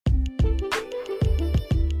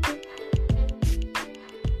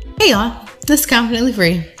Hey y'all, this is Confidently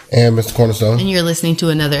Free. And Mr. Cornerstone. And you're listening to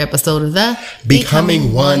another episode of the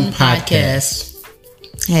Becoming One podcast.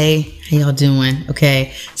 Hey, how y'all doing?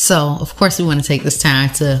 Okay, so of course we want to take this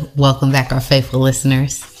time to welcome back our faithful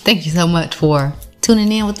listeners. Thank you so much for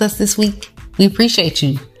tuning in with us this week. We appreciate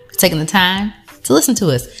you for taking the time to listen to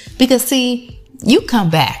us. Because see, you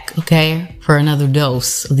come back, okay, for another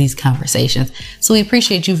dose of these conversations. So we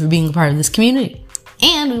appreciate you for being a part of this community.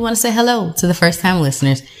 And we want to say hello to the first-time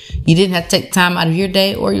listeners. You didn't have to take time out of your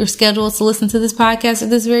day or your schedule to listen to this podcast at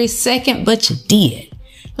this very second, but you did.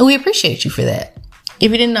 And we appreciate you for that.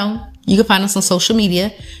 If you didn't know, you can find us on social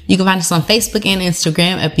media. You can find us on Facebook and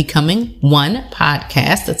Instagram at Becoming One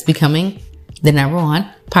Podcast. That's Becoming the number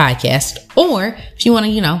one podcast. Or if you want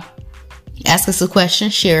to, ask us a question,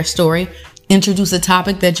 share a story, introduce a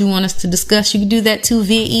topic that you want us to discuss, you can do that too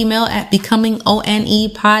via email at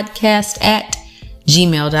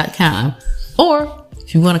becomingonepodcast@gmail.com. Or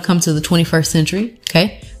if you want to come to the 21st century,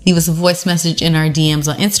 okay, leave us a voice message in our DMs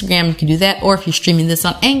on Instagram. You can do that. Or if you're streaming this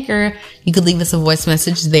on Anchor, you could leave us a voice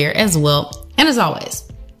message there as well. And as always,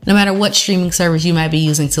 no matter what streaming service you might be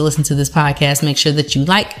using to listen to this podcast, make sure that you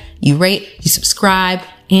like, you rate, you subscribe,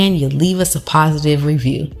 and you leave us a positive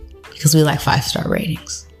review because we like 5-star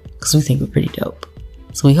ratings because we think we're pretty dope.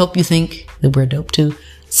 So we hope you think that we're dope too.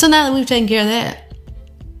 So now that we've taken care of that,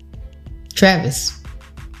 Travis,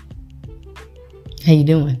 how you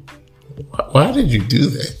doing? Why did you do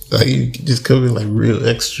that? Like, you just come in like real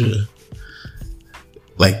extra,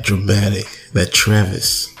 like dramatic. That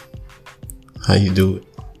Travis, how you do it?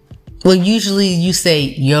 Well, usually you say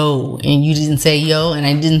yo, and you didn't say yo, and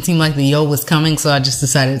it didn't seem like the yo was coming, so I just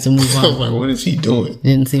decided to move on. Like, what is he doing?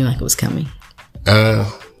 Didn't seem like it was coming. I'm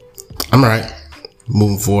alright.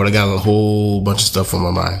 Moving forward, I got a whole bunch of stuff on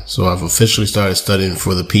my mind. So I've officially started studying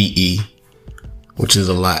for the PE, which is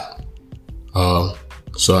a lot.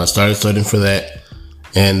 So I started studying for that,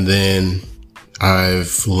 and then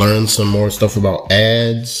I've learned some more stuff about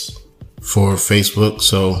ads for Facebook.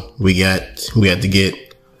 So we had to get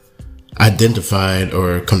identified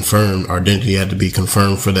or confirmed. Our identity had to be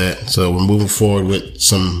confirmed for that. So we're moving forward with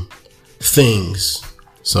some things.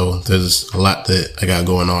 So there's a lot that I got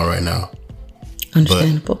going on right now.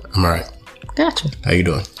 Understandable. But I'm all right. Gotcha. How you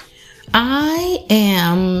doing? I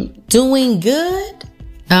am doing good.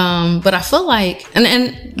 But I feel like,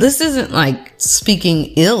 and this isn't like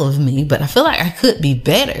speaking ill of me, but I feel like I could be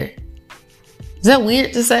better. Is that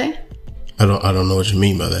weird to say? I don't know what you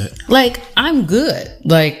mean by that. Like, I'm good.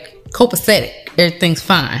 Like, copacetic. Everything's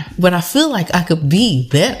fine. But I feel like I could be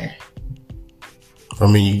better. I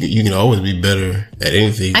mean, you can always be better at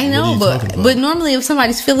anything. I know, but normally if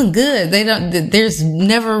somebody's feeling good, there's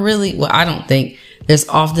never really, well, I don't think there's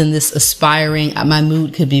often this aspiring, my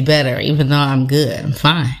mood could be better, even though I'm good. I'm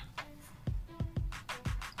fine.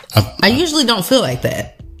 I usually don't feel like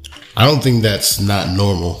that. I don't think that's not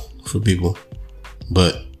normal for people,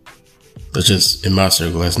 but that's just, in my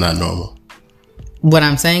circle, that's not normal. What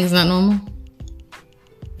I'm saying is not normal?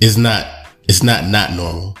 It's not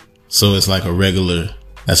normal. So it's like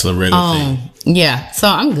that's a regular thing. Yeah. So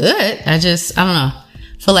I'm good. I don't know.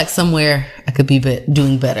 Feel like somewhere I could be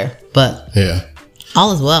doing better, but yeah.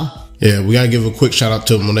 All is well. Yeah, we gotta give a quick shout out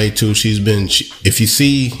to Monet too. If you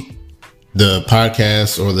see the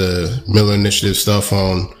podcast or the Miller Initiative stuff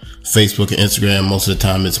on Facebook and Instagram, most of the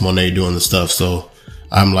time it's Monet doing the stuff. So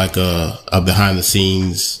I'm like a behind the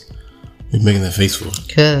scenes. You're making that face for?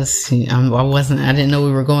 Because I didn't know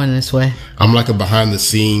we were going this way. I'm like a behind the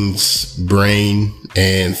scenes brain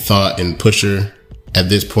and thought and pusher at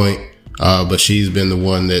this point. But she's been the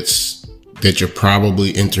one that you're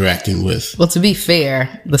probably interacting with. Well, to be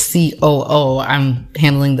fair, the COO, I'm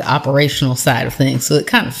handling the operational side of things, so it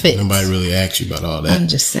kind of fits. Nobody really asked you about all that. I'm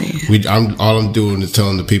just saying. All I'm doing is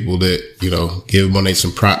telling the people that, give Monet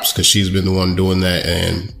some props because she's been the one doing that.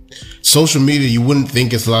 And social media, you wouldn't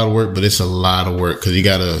think it's a lot of work, but it's a lot of work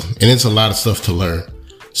because and it's a lot of stuff to learn.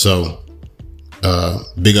 So,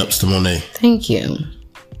 big ups to Monet. Thank you.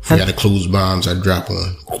 If you got a clues bombs, I drop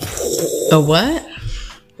one. A what?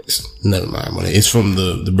 Never mind, Monet. It's from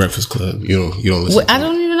the Breakfast Club. You don't listen. I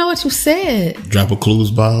don't even know what you said. Drop a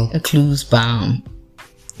clues bomb. A clues bomb.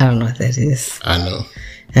 I don't know what that is. I know.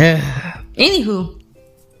 Anywho,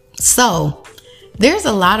 so there's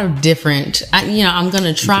a lot of different. I'm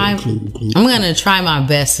gonna try my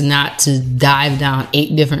best not to dive down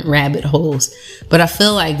 8 different rabbit holes, but I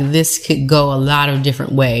feel like this could go a lot of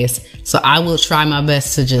different ways. So I will try my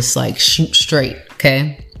best to just like shoot straight.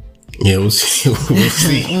 Okay. Yeah, we'll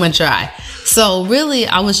see. I'm gonna try. So really,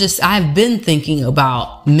 I've been thinking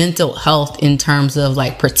about mental health in terms of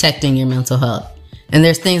like protecting your mental health. And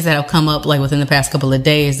there's things that have come up like within the past couple of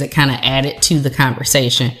days that kind of added to the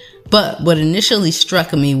conversation. But what initially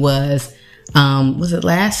struck me was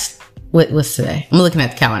it what's today? I'm looking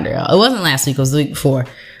at the calendar. It wasn't last week. It was the week before.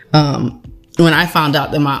 When I found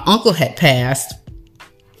out that my uncle had passed,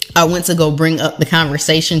 I went to go bring up the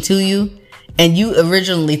conversation to you. And you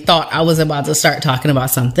originally thought I was about to start talking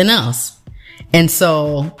about something else. And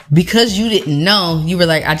so because you didn't know, you were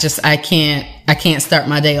like, I can't start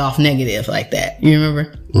my day off negative like that. You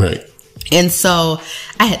remember? Right. And so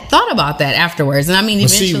I had thought about that afterwards. And I mean,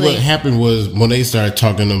 eventually. See, what happened was when they started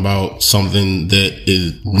talking about something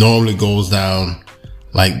that normally goes down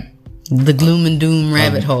like the gloom and doom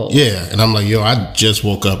rabbit hole. Yeah. And I'm like, yo, I just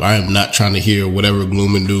woke up. I am not trying to hear whatever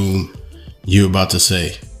gloom and doom you're about to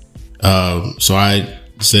say. So I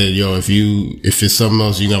said, yo, if it's something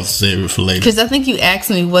else, you're going to have to save it for later. Because I think you asked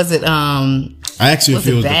me, was it, I asked you if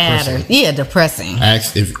it was depressing. Depressing. I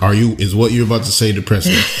asked is what you're about to say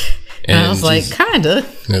depressing? And I was like, kinda.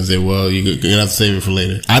 And I said, well, you're going to have to save it for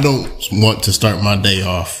later. I don't want to start my day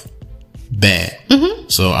off bad. Mm-hmm.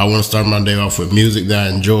 So I want to start my day off with music that I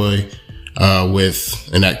enjoy, with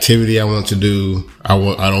an activity I want to do. I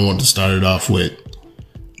don't want to start it off with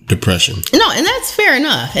depression. No, and that's fair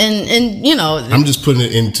enough. And you know, I'm just putting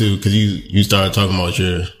it into, because you started talking about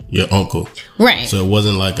your uncle, right? So it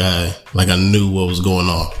wasn't like I knew what was going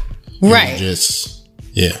on, right?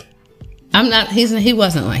 I'm not. He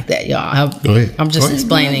wasn't like that, y'all. Go ahead. I'm just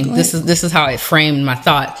explaining. Go ahead. This is how I framed my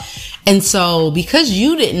thought. And so because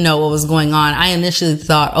you didn't know what was going on, I initially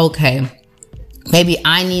thought, okay, maybe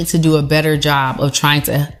I need to do a better job of trying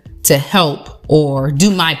to help, or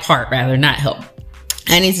do my part rather, not help.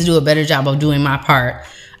 I need to do a better job of doing my part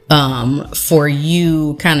for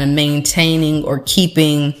you kind of maintaining or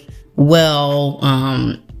keeping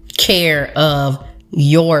care of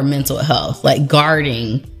your mental health, like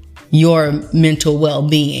guarding your mental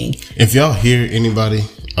well-being. If y'all hear anybody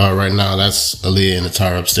right now, that's Aaliyah and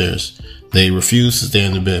Atara upstairs. They refuse to stay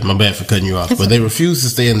in the bed. My bad for cutting you off, but they refuse to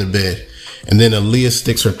stay in the bed. And then Aaliyah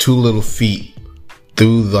sticks her two little feet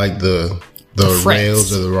through like the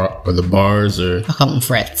rails or the bars, or I call them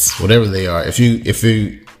frets, whatever they are. If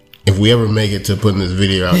we ever make it to putting this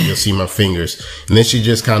video out, you'll see my fingers. And then she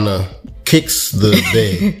just kind of kicks the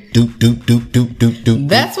bed. Doop, doop, doop, doop, doop, doop.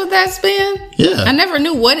 That's what that's been? Yeah. I never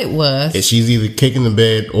knew what it was. And she's either kicking the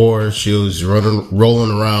bed or she's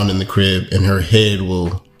rolling around in the crib and her head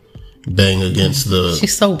will bang against the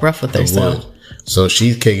She's so rough with herself. Wood. So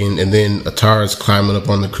she's kicking, and then Atara's climbing up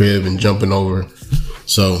on the crib and jumping over.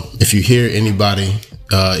 So if you hear anybody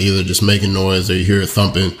either just making noise or you hear it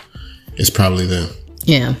thumping, it's probably them.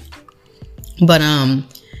 Yeah. But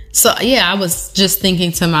so yeah, I was just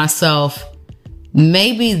thinking to myself,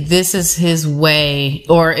 maybe this is his way,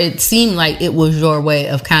 or it seemed like it was your way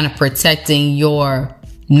of kind of protecting your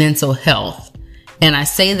mental health. And I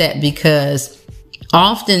say that because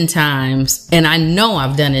oftentimes, and I know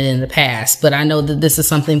I've done it in the past, but I know that this is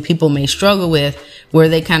something people may struggle with, where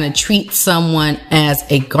they kind of treat someone as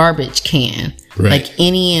a garbage can. Right. Like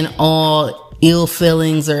any and all ill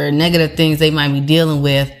feelings or negative things they might be dealing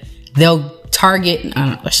with, they'll target,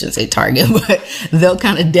 I shouldn't say target, but they'll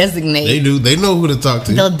kind of designate. They do. They know who to talk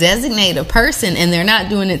to. They'll designate a person, and they're not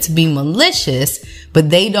doing it to be malicious, but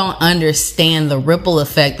they don't understand the ripple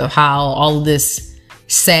effect of how all of this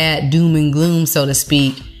sad doom and gloom, so to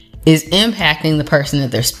speak, is impacting the person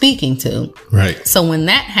that they're speaking to. Right. So when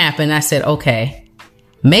that happened, I said, okay,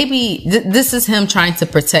 maybe this is him trying to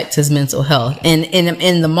protect his mental health. And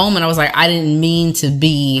in the moment, I was like, I didn't mean to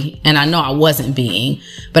be, and I know I wasn't being,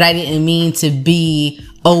 but I didn't mean to be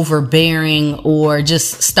overbearing or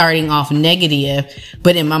just starting off negative.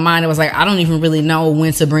 But in my mind, I was like, I don't even really know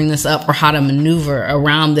when to bring this up or how to maneuver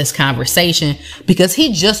around this conversation, because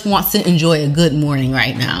he just wants to enjoy a good morning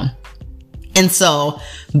right now. And so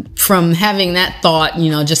from having that thought,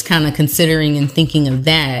 just kind of considering and thinking of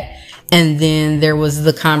that, and then there was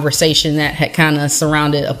the conversation that had kind of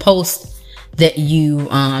surrounded a post that you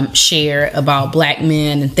shared about Black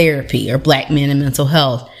men and therapy, or Black men and mental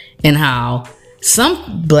health, and how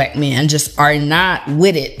some Black men just are not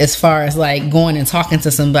with it as far as like going and talking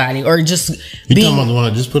to somebody, or just you talking about the one I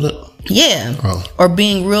just put up? Yeah. Oh. Or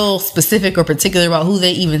being real specific or particular about who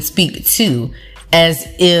they even speak to, as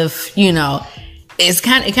if, it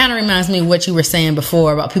kind of reminds me of what you were saying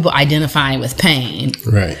before about people identifying with pain.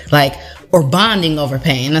 Right. Like, or bonding over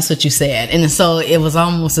pain. That's what you said. And so it was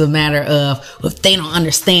almost a matter of, if they don't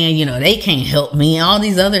understand, they can't help me, all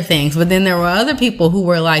these other things. But then there were other people who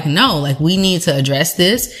were like, no, like, we need to address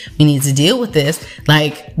this. We need to deal with this.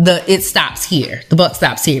 Like, it stops here. The buck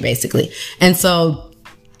stops here, basically. And so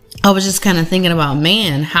I was just kind of thinking about,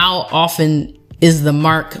 man, how often is the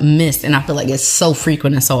mark missed? And I feel like it's so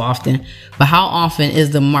frequent and so often, but how often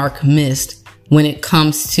is the mark missed when it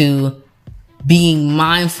comes to being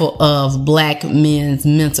mindful of Black men's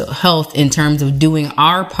mental health in terms of doing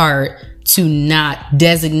our part to not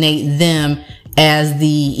designate them as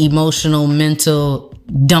the emotional, mental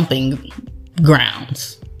dumping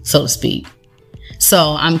grounds, so to speak.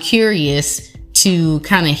 So I'm curious to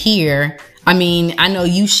kind of hear, I mean, I know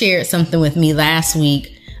you shared something with me last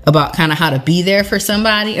week about kind of how to be there for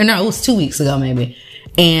somebody, or no, it was 2 weeks ago maybe.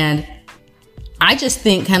 And I just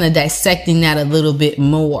think kind of dissecting that a little bit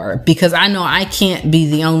more, because I know I can't be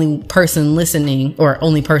the only person listening, or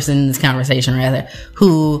only person in this conversation rather,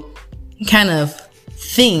 who kind of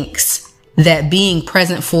thinks that being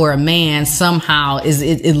present for a man somehow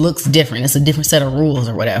it looks different. It's a different set of rules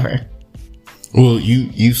or whatever. Well,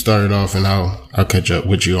 you started off, and I'll catch up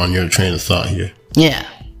with you on your train of thought here. Yeah.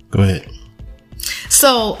 Go ahead.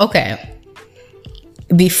 So, okay.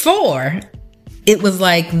 Before, it was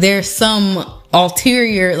like there's some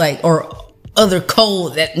ulterior, like, or other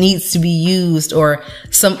code that needs to be used, or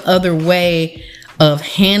some other way of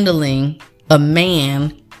handling a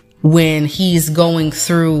man when he's going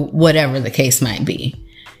through whatever the case might be.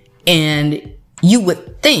 And you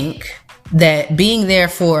would think that being there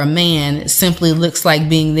for a man simply looks like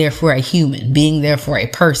being there for a human, being there for a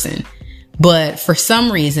person. But for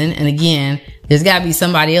some reason, and again, there's got to be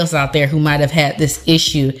somebody else out there who might have had this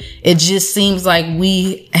issue. It just seems like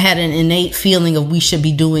we had an innate feeling of we should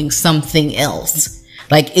be doing something else.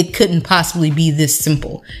 Like it couldn't possibly be this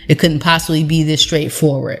simple. It couldn't possibly be this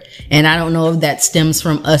straightforward. And I don't know if that stems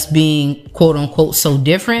from us being quote unquote so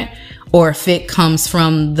different, or if it comes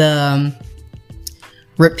from the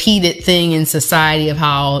repeated thing in society of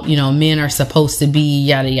how, you know, men are supposed to be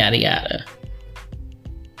yada, yada, yada.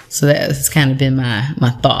 So that's kind of been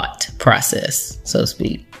my thought process, so to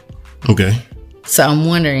speak. Okay. So I'm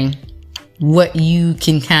wondering what you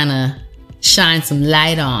can kind of shine some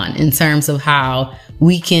light on in terms of how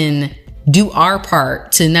we can do our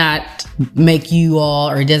part to not make you all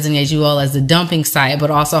or designate you all as a dumping site,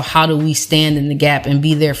 but also how do we stand in the gap and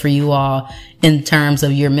be there for you all in terms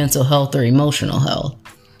of your mental health or emotional health?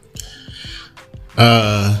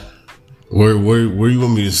 Where you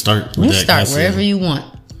want me to start? You start wherever you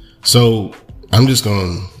want. So I'm just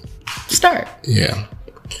going to start. Yeah.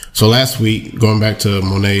 So last week, going back to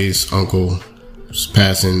Monet's uncle's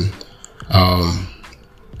passing,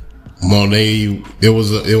 Monet, it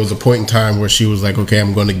was a point in time where she was like, okay,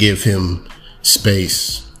 I'm going to give him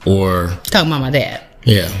space, or talking about my dad.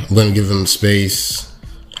 Yeah. I'm going to give him space.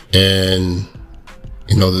 And,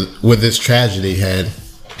 you know, with this tragedy had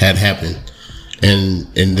happened. And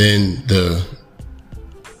then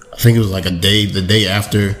I think it was like the day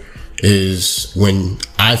after is when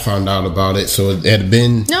I found out about it. So it had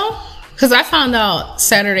been... No, because I found out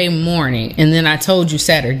Saturday morning, and then I told you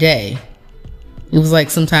Saturday. It was like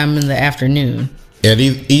sometime in the afternoon. Yeah,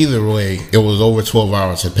 either way, it was over 12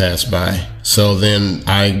 hours had passed by. So then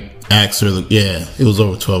I asked her, it was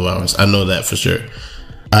over 12 hours. I know that for sure.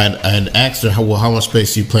 I had asked her, how much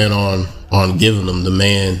space do you plan on giving him? The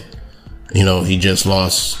man, you know, he just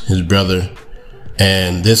lost his brother.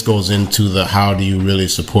 And this goes into the how do you really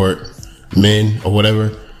support men or whatever.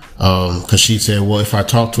 Because she said, well, if I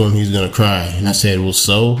talk to him, he's going to cry. And I said, well,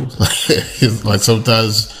 so? Like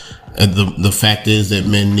sometimes the fact is that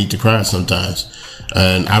men need to cry sometimes.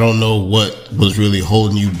 And I don't know what was really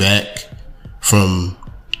holding you back from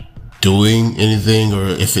doing anything, or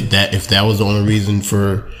if that was the only reason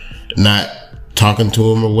for not talking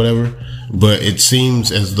to him or whatever. But it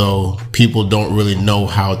seems as though people don't really know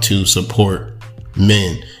how to support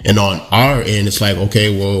men. And on our end, it's like,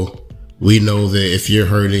 okay, well, we know that if you're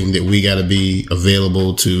hurting, that we got to be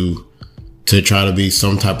available to try to be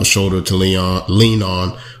some type of shoulder to lean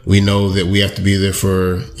on. We know that we have to be there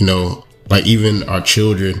for, you know, like even our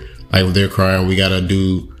children, like if they're crying, we got to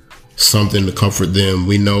do something to comfort them.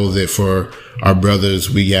 We know that for our brothers,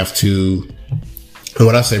 we have to, and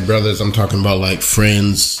when I say brothers, I'm talking about like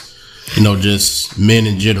friends, you know, just men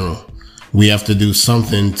in general. We have to do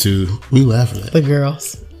something we laughing at the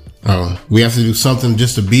girls. We have to do something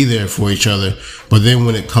just to be there for each other. But then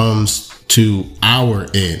when it comes to our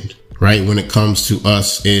end, right? When it comes to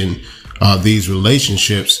us in these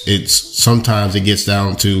relationships, sometimes it gets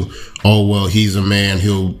down to, oh, well, he's a man.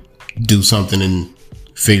 He'll do something and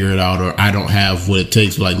figure it out, or I don't have what it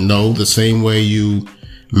takes. Like, no, the same way you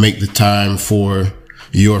make the time for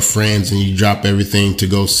your friends and you drop everything to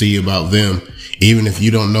go see about them. Even if you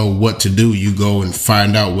don't know what to do, you go and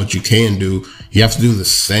find out what you can do. You have to do the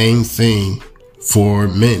same thing for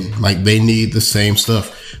men. Like, they need the same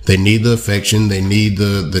stuff. They need the affection. They need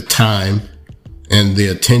the time and the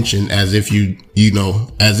attention as if you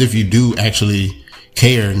do actually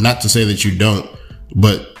care. Not to say that you don't,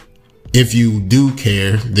 but if you do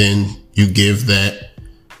care, then you give that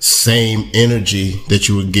same energy that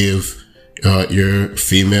you would give your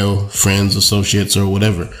female friends, associates, or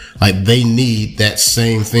whatever. Like, they need that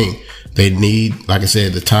same thing. They need, like I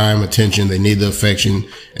said, the time, attention. They need the affection.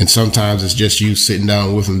 And sometimes it's just you sitting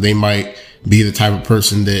down with them. They might be the type of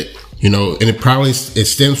person that, and it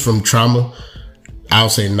stems from trauma. I'll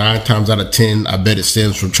say 9 times out of 10, I bet it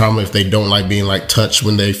stems from trauma. If they don't like being like touched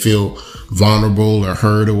when they feel vulnerable or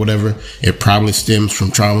hurt or whatever, it probably stems from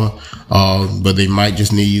trauma. But they might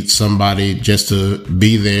just need somebody just to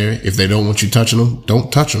be there. If they don't want you touching them,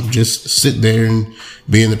 don't touch them. Just sit there and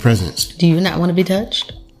be in the presence. Do you not want to be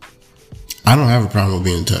touched? I don't have a problem with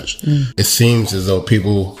being touched. It seems as though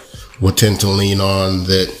people will tend to lean on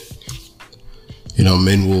that,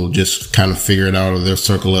 men will just kind of figure it out, or they'll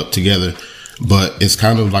circle up together. But it's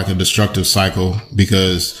kind of like a destructive cycle,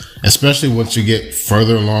 because especially once you get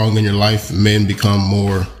further along in your life, men become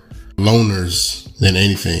more loners than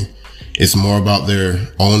anything. It's more about their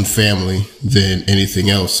own family than anything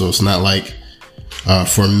else. So it's not like,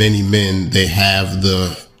 for many men, they have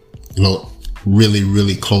the, really,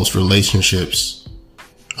 really close relationships,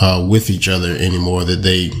 with each other anymore that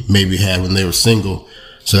they maybe had when they were single.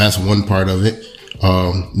 So that's one part of it.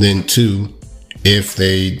 Then 2, if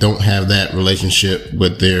they don't have that relationship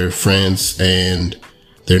with their friends and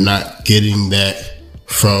they're not getting that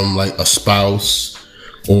from like a spouse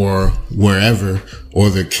or wherever, or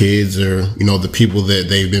their kids, or, the people that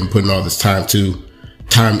they've been putting all this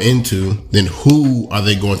time into, then who are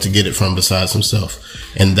they going to get it from besides themselves?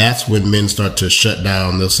 And that's when men start to shut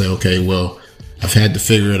down. They'll say, okay, well, I've had to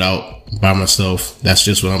figure it out by myself. That's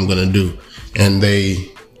just what I'm going to do. And they,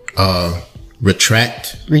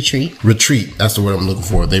 retreat. That's the word I'm looking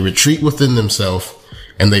for. They retreat within themselves,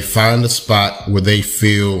 and they find a spot where they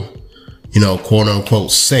feel, quote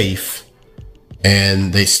unquote safe,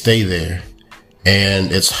 and they stay there.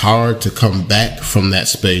 And it's hard to come back from that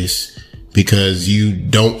space, because you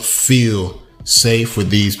don't feel safe with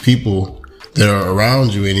these people that are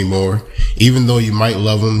around you anymore. Even though you might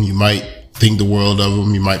love them, you might think the world of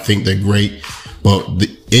them, you might think they're great, but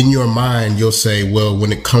in your mind, you'll say, well,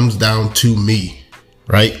 when it comes down to me,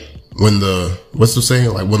 right? What's the saying?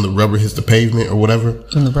 Like, when the rubber hits the pavement or whatever?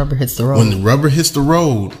 When the rubber hits the road. When the rubber hits the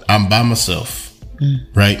road, I'm by myself,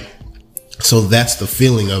 right? So that's the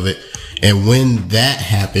feeling of it. And when that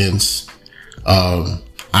happens,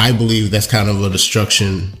 I believe that's kind of a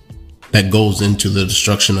destruction that goes into the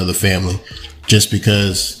destruction of the family. Just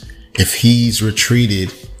because if he's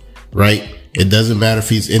retreated, right, it doesn't matter if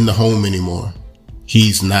he's in the home anymore.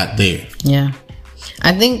 He's not there. Yeah.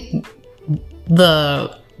 I think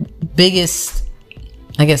the biggest,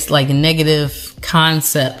 like negative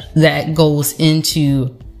concept that goes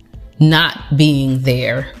into not being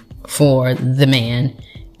there for the man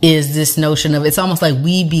is this notion of, it's almost like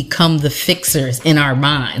we become the fixers in our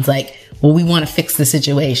minds. Like, well, we want to fix the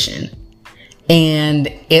situation. And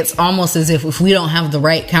it's almost as if we don't have the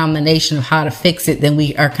right combination of how to fix it, then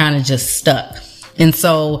we are kind of just stuck. And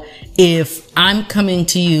so if I'm coming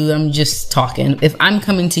to you, I'm just talking. If I'm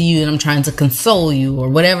coming to you and I'm trying to console you, or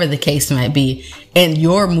whatever the case might be, and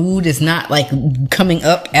your mood is not like coming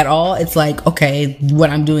up at all, it's like, okay, what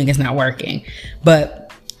I'm doing is not working.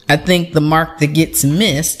 But I think the mark that gets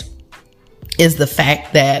missed is the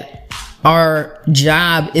fact that our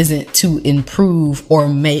job isn't to improve or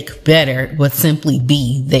make better, but simply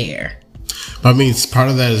be there. I mean, part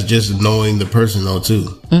of that is just knowing the person though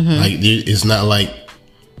too. Like, it's not like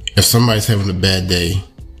if somebody's having a bad day,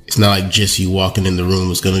 it's not like just you walking in the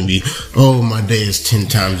room is going to be, oh, my day is 10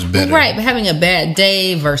 times better. Right. But having a bad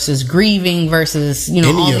day versus grieving versus,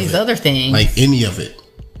 all these other things. Like, any of it.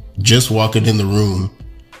 Just walking in the room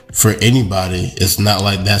for anybody, it's not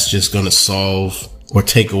like that's just going to solve or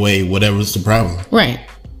take away whatever's the problem. Right.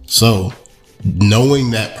 So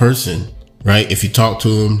knowing that person, right? If you talk to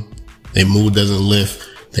them, their mood doesn't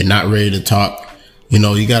lift, they're not ready to talk,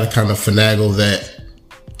 you got to kind of finagle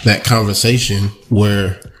that conversation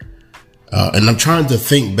where, and I'm trying to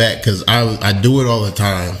think back, because I do it all the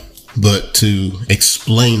time, but to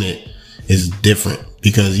explain it is different,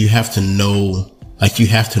 because you have to know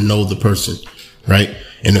the person, right?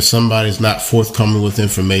 And if somebody's not forthcoming with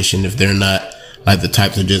information, if they're not like the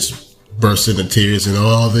type to just burst into tears and,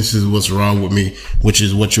 oh, this is what's wrong with me, which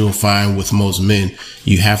is what you'll find with most men,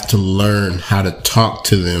 you have to learn how to talk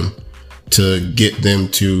to them to get them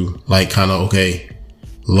to like kind of, okay,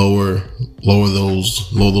 lower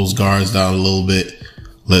those guards down a little bit.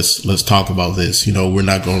 let's talk about this. You know, we're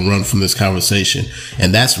not going to run from this conversation.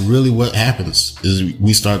 And that's really what happens is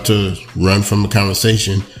we start to run from the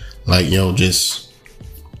conversation. Like, you know, just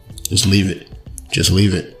leave it. Just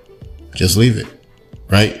leave it. Just leave it.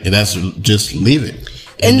 Right. And that's just leave it.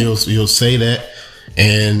 And you'll say that.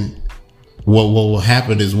 And what will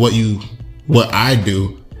happen is what I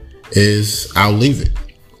do is I'll leave it,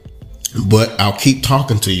 but I'll keep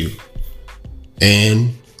talking to you.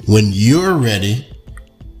 And when you're ready,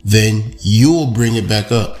 then you'll bring it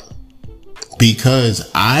back up, because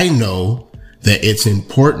I know that it's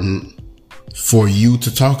important for you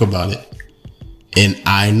to talk about it. And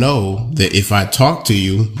I know that if I talk to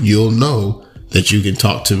you, you'll know that you can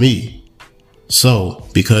talk to me. So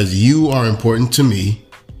because you are important to me,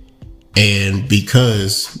 and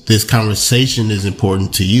because this conversation is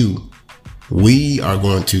important to you, we are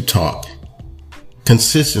going to talk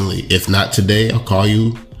consistently. If not today, I'll call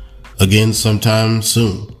you again sometime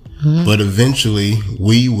soon. But eventually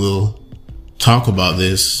we will talk about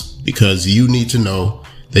this, because you need to know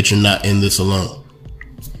that you're not in this alone.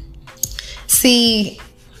 See,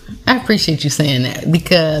 I appreciate you saying that,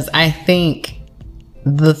 because I think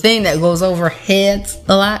the thing that goes over heads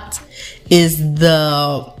a lot is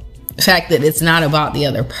the fact that it's not about the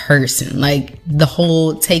other person. Like, the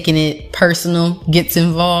whole taking it personal gets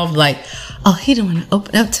involved. Like, oh, he don't want to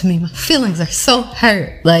open up to me. My feelings are so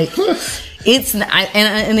hurt. Like, it's not,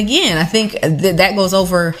 and again, I think that goes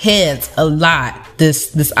over heads a lot.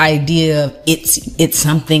 This idea of it's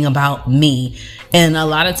something about me. And a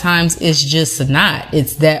lot of times it's just not.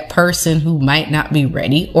 It's that person who might not be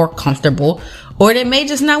ready or comfortable, or they may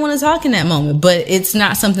just not want to talk in that moment. But it's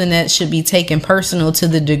not something that should be taken personal to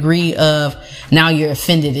the degree of now you're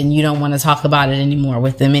offended and you don't want to talk about it anymore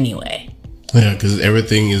with them anyway. Yeah, because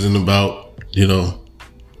everything isn't about, you know,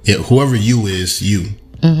 whoever you is, you.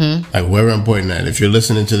 Like, whoever I'm pointing at, if you're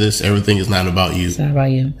listening to this, everything is not about you. It's not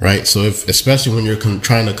about you. Right? So especially when you're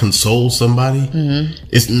trying to console somebody,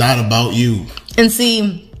 it's not about you. And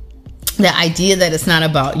see, the idea that it's not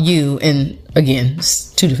about you, and again,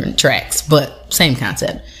 it's two different tracks, but same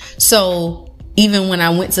concept. So even when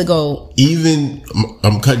I went to go...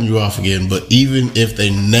 I'm cutting you off again, but even if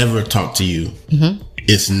they never talk to you,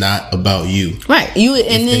 it's not about you. Right. You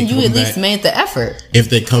at least made the effort. If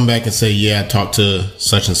they come back and say, yeah, I talked to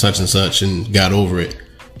such and such and such and got over it,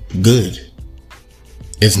 good.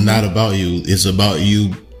 It's not about you. It's about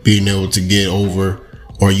you being able to get over,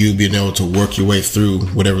 or you being able to work your way through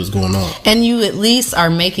whatever's going on. And you at least are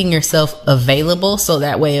making yourself available, so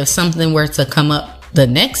that way if something were to come up the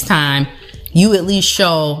next time, you at least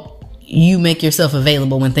show you make yourself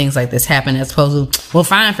available when things like this happen, as opposed to, well,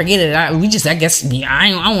 fine, forget it. I don't want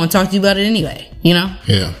to talk to you about it anyway, you know?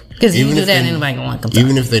 Yeah. Because if you do that, anybody gonna want to come talk.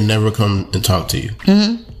 Even if they never come and talk to you.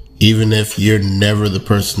 Even if you're never the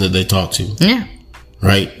person that they talk to. Yeah.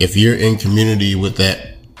 Right? If you're in community with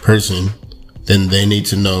that person, then they need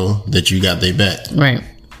to know that you got their back. Right.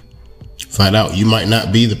 Find out. You might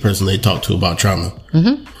not be the person they talk to about trauma.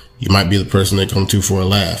 You might be the person they come to for a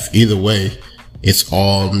laugh. Either way, it's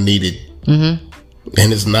all needed. And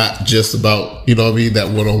it's not just about, you know what I mean, that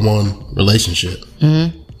one-on-one relationship.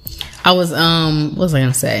 I was, what was I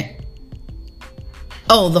going to say?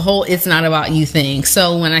 Oh, the whole it's not about you thing.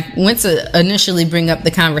 So when I went to initially bring up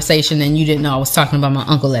the conversation, and you didn't know I was talking about my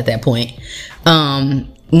uncle at that point,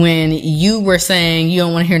 when you were saying you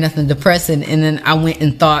don't want to hear nothing depressing, and then I went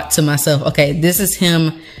and thought to myself, okay, this is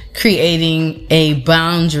him creating a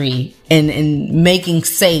boundary and making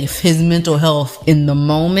safe his mental health in the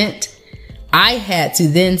moment. I had to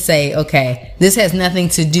then say, okay, this has nothing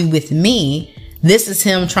to do with me. This is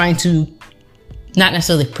him trying to not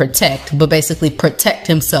necessarily protect, but basically protect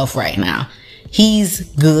himself right now. He's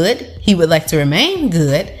good. He would like to remain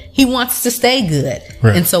good. He wants to stay good.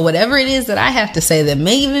 Right. And so whatever it is that I have to say that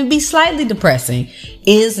may even be slightly depressing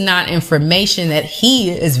is not information that he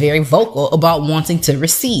is very vocal about wanting to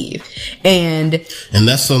receive. And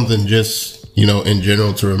that's something just, you know, in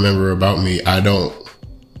general to remember about me. I don't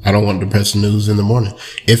want depressing news in the morning.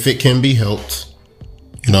 If it can be helped,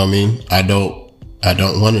 you know what I mean? I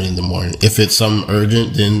don't want it in the morning. If it's something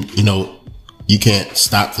urgent, then, you know, you can't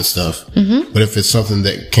stop the stuff. But if it's something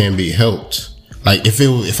that can be helped, like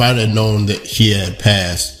if I'd have known that he had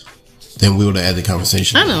passed, then we would have had the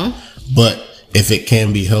conversation. I know. But if it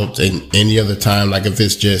can be helped in any other time, like if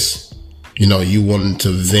it's just, you know, you wanting to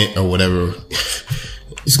vent or whatever,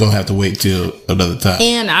 it's going to have to wait till another time.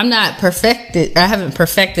 And I'm not perfected. I haven't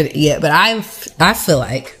perfected it yet, but I feel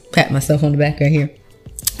like, pat myself on the back right here,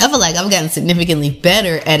 I feel like I've gotten significantly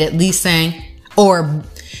better at least saying, or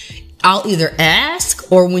I'll either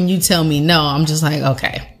ask, or when you tell me no, I'm just like,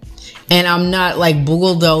 okay. and I'm not like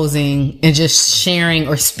bulldozing and just sharing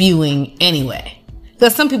or spewing anyway.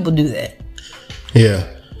 Because some people do that. Yeah.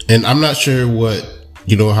 And I'm not sure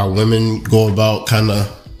how women go about kind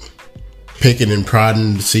of picking and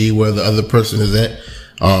prodding to see where the other person is at.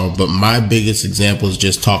 But my biggest example is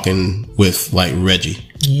just talking with like Reggie.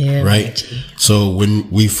 Yeah. Right. Reggie. So when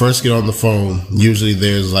we first get on the phone, usually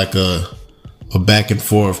there's like a back and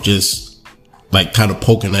forth, just like kind of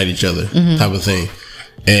poking at each other type of thing.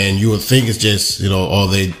 And you would think it's just,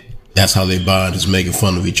 that's how they bond, is making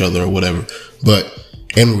fun of each other or whatever. But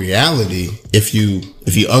in reality, if you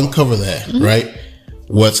uncover that, right,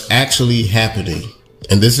 what's actually happening,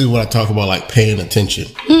 and this is what I talk about, like paying attention.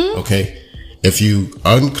 Okay. If you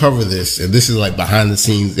uncover this, and this is like behind the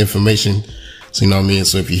scenes information. So, you know what I mean?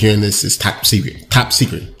 So if you're hearing this, it's top secret.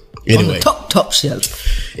 Anyway. Top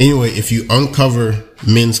shelf. Anyway, if you uncover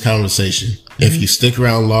men's conversation, if you stick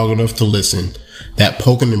around long enough to listen, that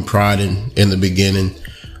poking and prodding in the beginning,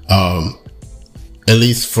 at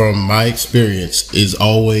least from my experience, is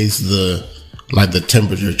always the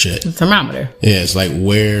temperature check. The thermometer. Yeah, it's like,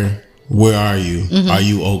 where are you? Are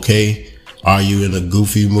you okay? Are you in a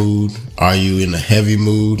goofy mood? Are you in a heavy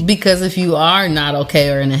mood? Because if you are not okay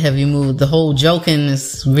or in a heavy mood, the whole joking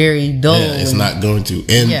is very dull. Yeah, it's not going to.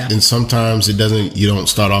 And sometimes you don't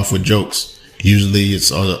start off with jokes. Usually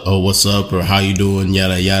it's, oh, what's up, or how you doing,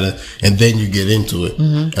 yada, yada. And then you get into it.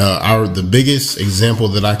 The biggest example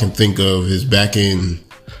that I can think of is back in,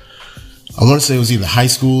 I want to say it was either high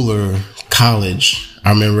school or college. I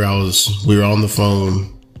remember we were on the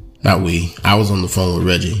phone. I was on the phone with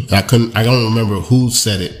Reggie. I don't remember who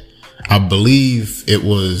said it. I believe it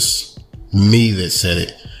was me that said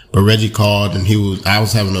it, but Reggie called and I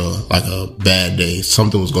was having a bad day.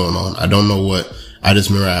 Something was going on. I don't know what. I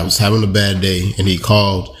just remember I was having a bad day, and he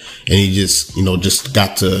called, and he just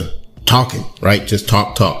got to talking, right? Just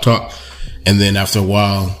talk. And then after a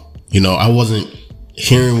while, I wasn't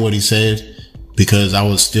hearing what he said because I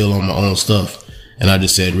was still on my own stuff. And I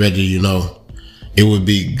just said, Reggie, it would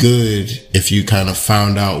be good if you kind of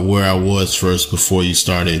found out where I was first before you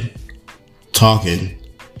started talking,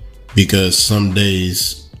 because some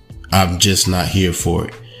days I'm just not here for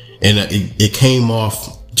it. And it came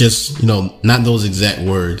off just, not those exact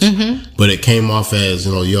words, but it came off as,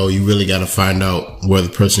 yo, you really got to find out where the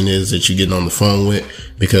person is that you're getting on the phone with,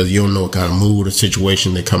 because you don't know what kind of mood or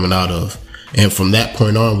situation they're coming out of. And from that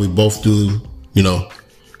point on, we both do. Now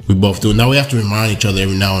we have to remind each other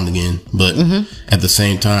every now and again, but at the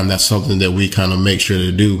same time, that's something that we kind of make sure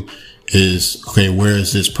to do is, okay, where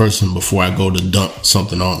is this person before I go to dump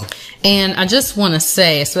something on them? And I just want to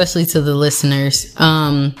say, especially to the listeners,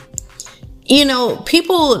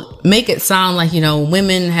 people make it sound like,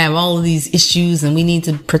 women have all of these issues and we need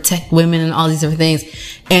to protect women and all these different things.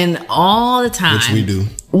 And all the time. Which we do.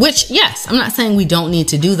 Yes, I'm not saying we don't need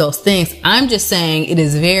to do those things. I'm just saying it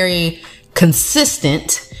is very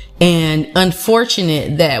consistent and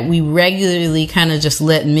unfortunate that we regularly kind of just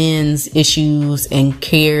let men's issues and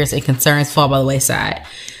cares and concerns fall by the wayside.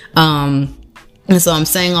 And so I'm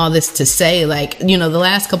saying all this to say, the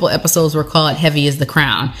last couple episodes were called Heavy is the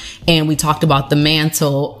Crown. And we talked about the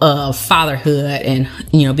mantle of fatherhood and,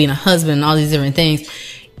 being a husband and all these different things.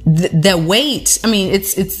 That weight,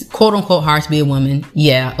 it's quote unquote hard to be a woman.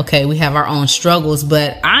 Yeah. Okay. We have our own struggles,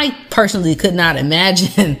 but I personally could not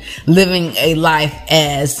imagine living a life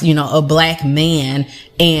as, a black man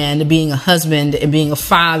and being a husband and being a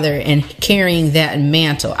father and carrying that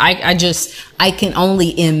mantle. I can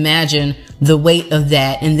only imagine the weight of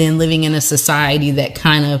that, and then living in a society that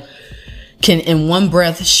kind of can in one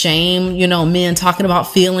breath shame, men talking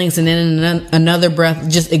about feelings, and then in another breath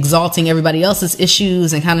just exalting everybody else's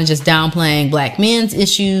issues and kind of just downplaying black men's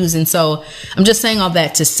issues. And so I'm just saying all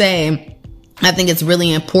that to say, I think it's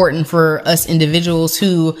really important for us individuals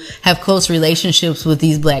who have close relationships with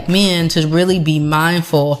these black men to really be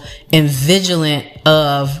mindful and vigilant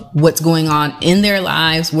of what's going on in their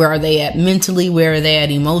lives. Where are they at mentally? Where are they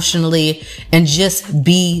at emotionally? And just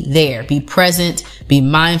be there, be present, be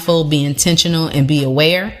mindful, be intentional, and be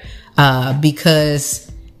aware, because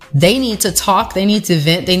they need to talk, they need to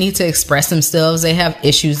vent, they need to express themselves, they have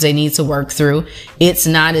issues they need to work through. It's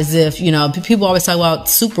not as if, people always talk about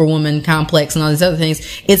superwoman complex and all these other things.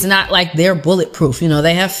 It's not like they're bulletproof.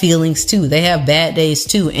 They have feelings too. They have bad days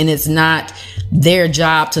too. And it's not their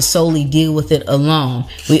job to solely deal with it alone.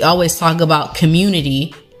 We always talk about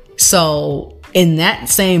community. So in that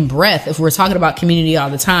same breath, if we're talking about community all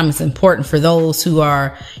the time, it's important for those who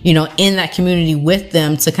are, in that community with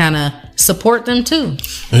them to kind of support them too.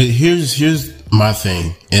 Here's my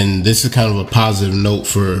thing, and this is kind of a positive note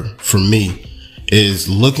for me, is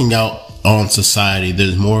looking out on society.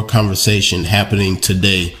 There's more conversation happening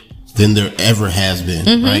today than there ever has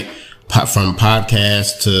been, right? From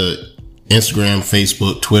podcasts to Instagram,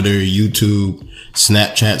 Facebook, Twitter, YouTube,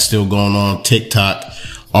 Snapchat still going on, TikTok.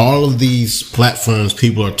 All of these platforms,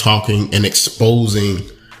 people are talking and exposing,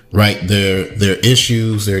 right, their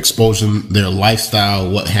issues, they're exposing their lifestyle,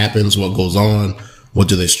 what happens, what goes on, what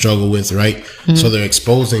do they struggle with, right? So they're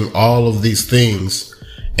exposing all of these things.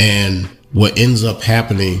 And what ends up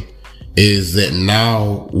happening is that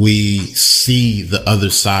now we see the other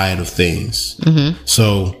side of things.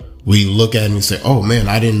 So we look at it and say, oh man,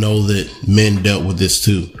 I didn't know that men dealt with this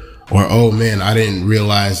too. Or, oh man, I didn't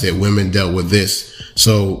realize that women dealt with this.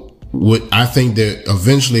 So what I think that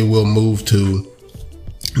eventually we'll move to,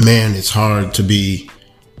 man, it's hard to be,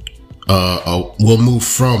 we'll move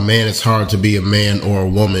from, man, it's hard to be a man or a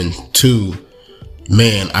woman to,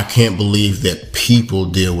 man, I can't believe that people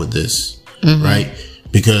deal with this, right?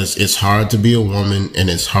 Because it's hard to be a woman and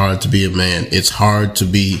it's hard to be a man. It's hard to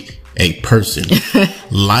be a person.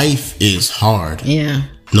 Life is hard. Yeah.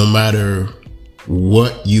 No matter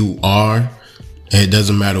what you are, it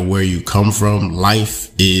doesn't matter where you come from.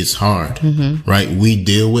 Life is hard, right? We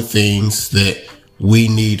deal with things that we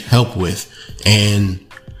need help with. And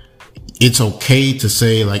it's okay to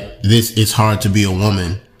say like this, it's hard to be a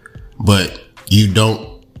woman, but you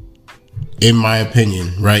don't, in my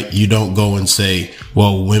opinion, right? You don't go and say,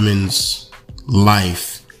 well, women's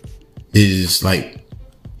life is like,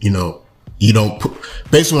 you know, you don't put,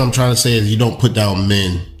 basically what I'm trying to say is you don't put down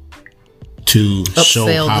men to show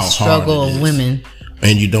how the struggle hard it is. Of women.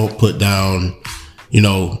 And you don't put down, you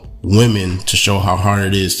know, women to show how hard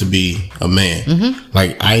it is to be a man.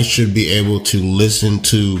 Like I should be able to listen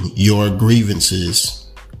to your grievances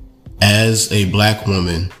as a black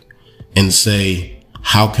woman and say,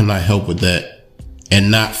 how can I help with that? And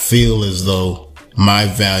not feel as though my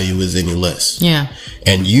value is any less. Yeah.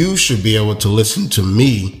 And you should be able to listen to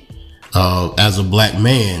me, as a black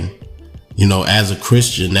man, you know, as a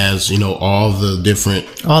Christian, as, you know, all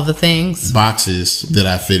the things, boxes that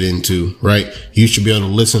I fit into, right? You should be able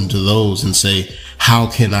to listen to those and say, how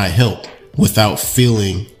can I help without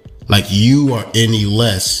feeling like you are any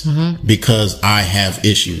less because I have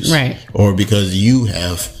issues, right? Or because you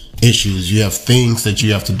have issues, you have things that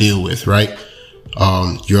you have to deal with, right?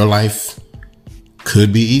 Your life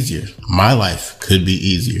could be easier. My life could be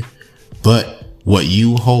easier, but what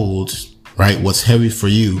you hold, right? What's heavy for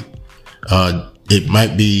you, it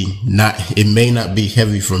may not be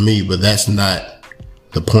heavy for me, but that's not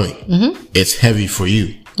the point. It's heavy for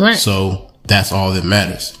you. Right. So that's all that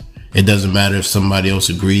matters. It doesn't matter if somebody else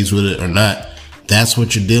agrees with it or not. That's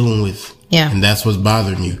what you're dealing with. Yeah. And that's what's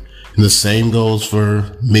bothering you. And the same goes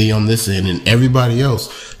for me on this end and everybody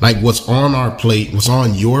else. Like what's on our plate, what's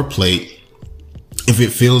on your plate, if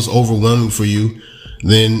it feels overwhelming for you,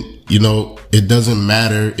 then, you know, it doesn't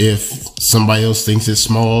matter if somebody else thinks it's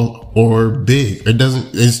small or big.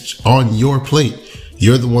 It's on your plate.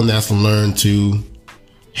 You're the one that has to learn to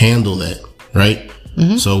handle that, right?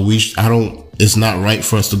 So it's not right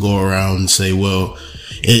for us to go around and say, well,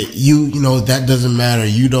 you know, that doesn't matter.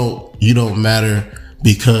 You don't matter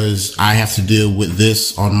because I have to deal with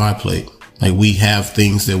this on my plate. Like we have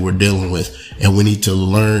things that we're dealing with and we need to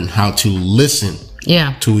learn how to listen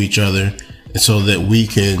to each other so that we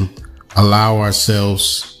can allow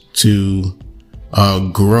ourselves to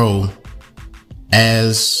grow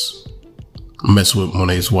as I mess with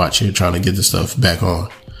Monet's watch here, trying to get this stuff back on.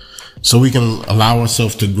 So we can allow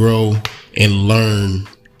ourselves to grow and learn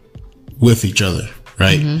with each other,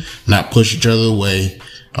 right? Not push each other away.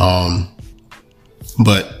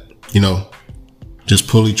 But, you know, just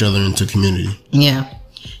pull each other into community. Yeah.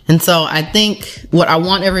 And so I think what I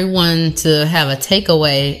want everyone to have a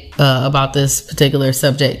takeaway about this particular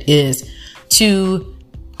subject is to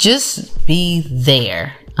just be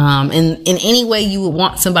there. In any way you would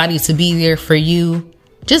want somebody to be there for you,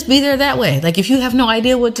 just be there that way. Like if you have no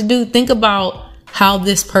idea what to do, think about how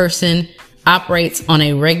this person operates on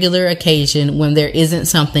a regular occasion when there isn't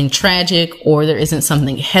something tragic or there isn't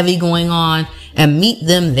something heavy going on, and meet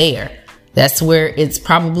them there. That's where it's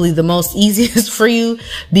probably the most easiest for you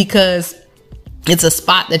because it's a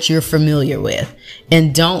spot that you're familiar with.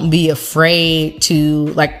 And don't be afraid to,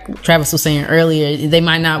 like Travis was saying earlier, they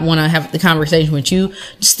might not want to have the conversation with you.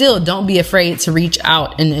 Still, don't be afraid to reach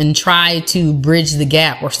out and try to bridge the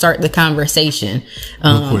gap or start the conversation.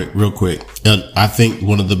 Real quick. I think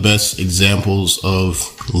one of the best examples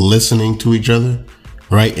of listening to each other,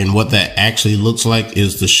 right, and what that actually looks like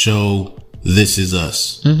is the show This Is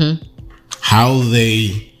Us. How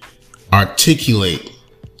they articulate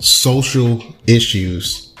social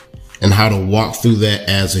issues and how to walk through that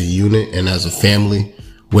as a unit and as a family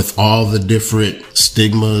with all the different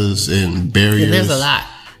stigmas and barriers. Yeah, there's a lot.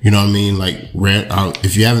 You know what I mean? Like,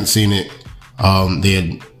 if you haven't seen it,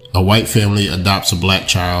 a white family adopts a black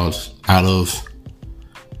child out of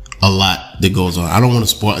a lot that goes on. I don't want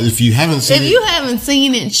to spoil. If you haven't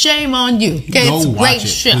seen it, shame on you. Okay, go it's a watch great it,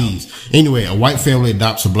 show. please. Anyway, a white family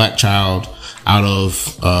adopts a black child out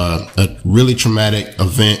of a really traumatic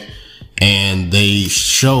event, and they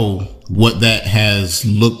show what that has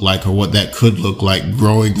looked like, or what that could look like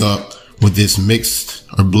growing up with this mixed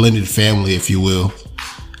or blended family, if you will,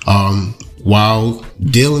 while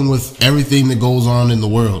dealing with everything that goes on in the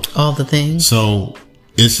world. All the things. So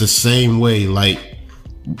it's the same way, like,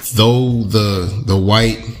 though the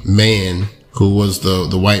white man who was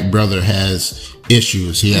the white brother has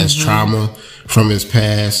issues, he has trauma from his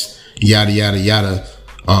past, yada yada yada,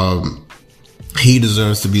 he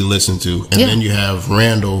deserves to be listened to. And then you have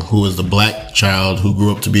Randall, who is the black child who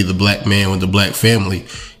grew up to be the black man with the black family.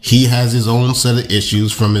 He has his own set of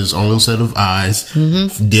issues from his own set of eyes,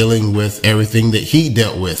 dealing with everything that he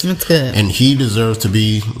dealt with. That's good. And he deserves to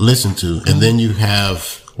be listened to. And then you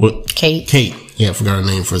have Kate. Yeah, I forgot her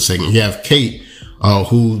name for a second. You have Kate,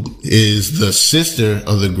 who is the sister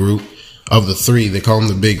of the group of the three. They call them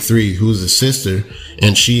the big three, who's the sister.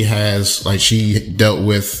 And she has, like, she dealt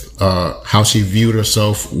with, how she viewed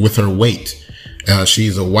herself with her weight.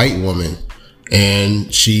 She's a white woman,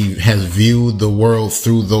 and she has viewed the world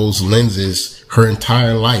through those lenses her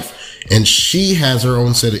entire life. And she has her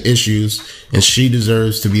own set of issues, and she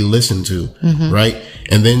deserves to be listened to. Right.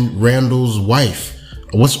 And then Randall's wife,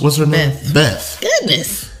 what's her name? Beth.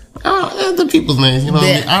 Goodness. The people's names, you know what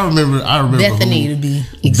I mean? I remember Bethany to be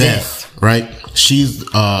exact. Beth, right? She's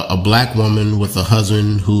a black woman with a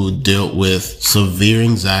husband who dealt with severe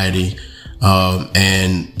anxiety,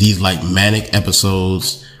 and these like manic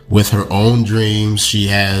episodes with her own dreams. She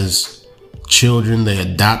has children. They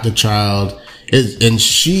adopt a child, and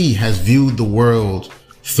she has viewed the world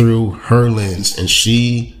through her lens, and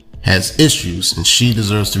she has issues, and she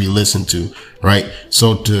deserves to be listened to, right?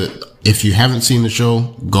 So if you haven't seen the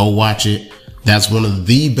show, go watch it. That's one of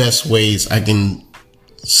the best ways I can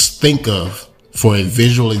think of for a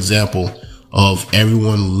visual example of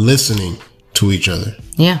everyone listening to each other.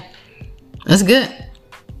 Yeah, that's good.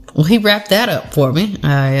 Well, he wrapped that up for me.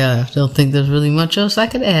 I don't think there's really much else I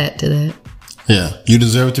could add to that. Yeah, you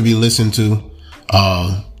deserve to be listened to.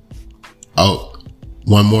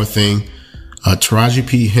 One more thing. Taraji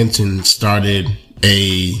P. Henson started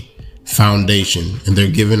a foundation, and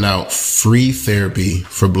they're giving out free therapy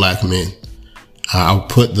for black men. I'll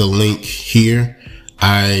put the link here.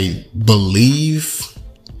 I believe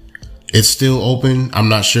it's still open. I'm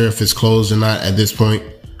not sure if it's closed or not at this point.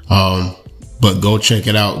 But go check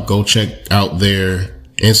it out. Go check out their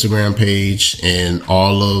Instagram page, and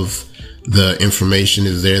all of the information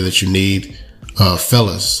is there that you need.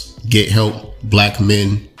 Fellas, get help. Black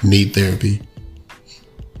men need therapy.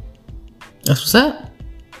 That's what's up.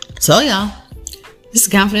 So, y'all, this is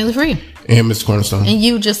Confidently Free. And Mr. Cornerstone. And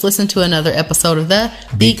you just listened to another episode of the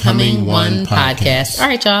Becoming One podcast. All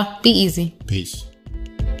right, y'all. Be easy. Peace.